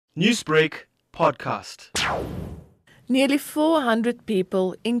Newsbreak podcast. Nearly 400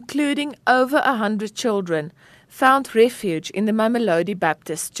 people, including over 100 children, found refuge in the Mamelodi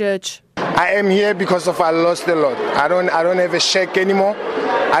Baptist Church. I am here because I lost a lot. I don't have a shack anymore.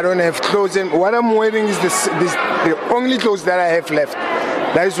 I don't have clothes. What I'm wearing is the only clothes that I have left.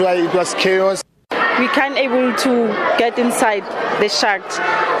 That is why it was chaos. We can't able to get inside the shack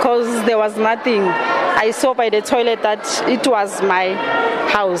because there was nothing. I saw by the toilet that it was my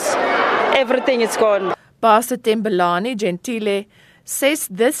house. Everything is gone. Pastor Tembelani Gentile says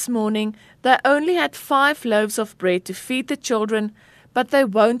this morning they only had 5 loaves of bread to feed the children, but they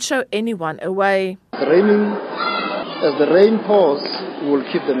won't show anyone away. As the rain pours, we'll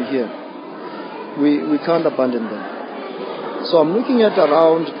keep them here. We can't abandon them. So I'm looking at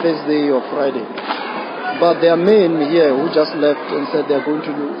around Thursday or Friday. But there are men here who just left and said they're going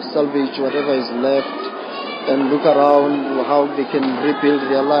to salvage whatever is left and look around how they can rebuild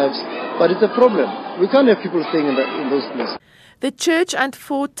their lives. But it's a problem. We can't have people staying in those places. The church and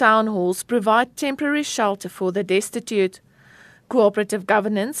 4 town halls provide temporary shelter for the destitute. Cooperative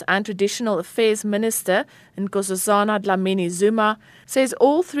Governance and Traditional Affairs Minister Nkosazana Dlamini Zuma says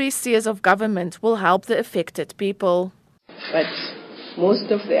all 3 spheres of government will help the affected people. But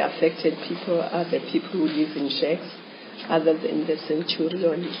most of the affected people are the people who live in shacks, other than the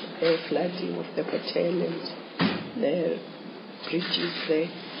Centurion flooding of the hotel and the bridges there.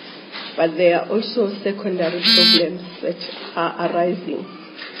 But there are also secondary problems that are arising,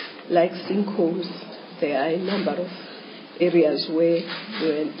 like sinkholes. There are a number of areas where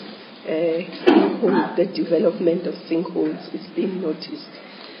the development of sinkholes is being noticed.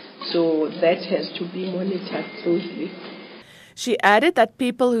 So that has to be monitored closely. She added that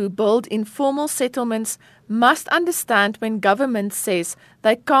people who build informal settlements must understand when government says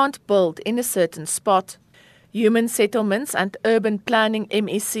they can't build in a certain spot. Human Settlements and Urban Planning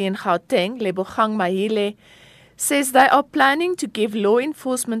MEC in Gauteng, Lebogang Mahile, says they are planning to give law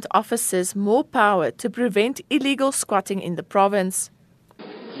enforcement officers more power to prevent illegal squatting in the province.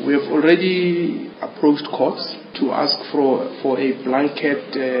 We have already approached courts to ask for a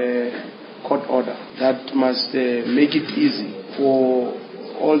blanket court order that must make it easy for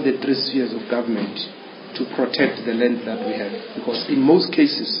all the 3 spheres of government to protect the land that we have. Because in most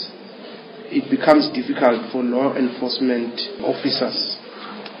cases, it becomes difficult for law enforcement officers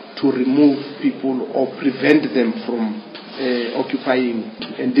to remove people or prevent them from occupying.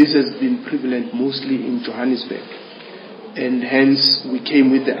 And this has been prevalent mostly in Johannesburg. And hence we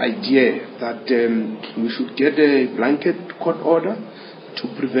came with the idea that we should get a blanket court order to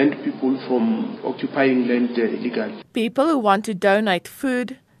prevent people from occupying land illegally. People who want to donate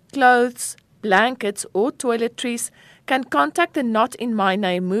food, clothes, blankets or toiletries can contact the Not in My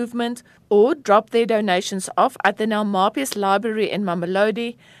Name movement or drop their donations off at the Nelmapius Library in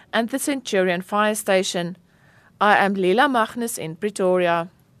Mamelodi and the Centurion Fire Station. I am Liela Magnus in Pretoria.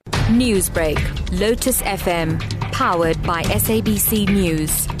 Newsbreak, Lotus FM, powered by SABC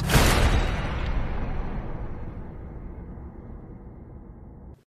News.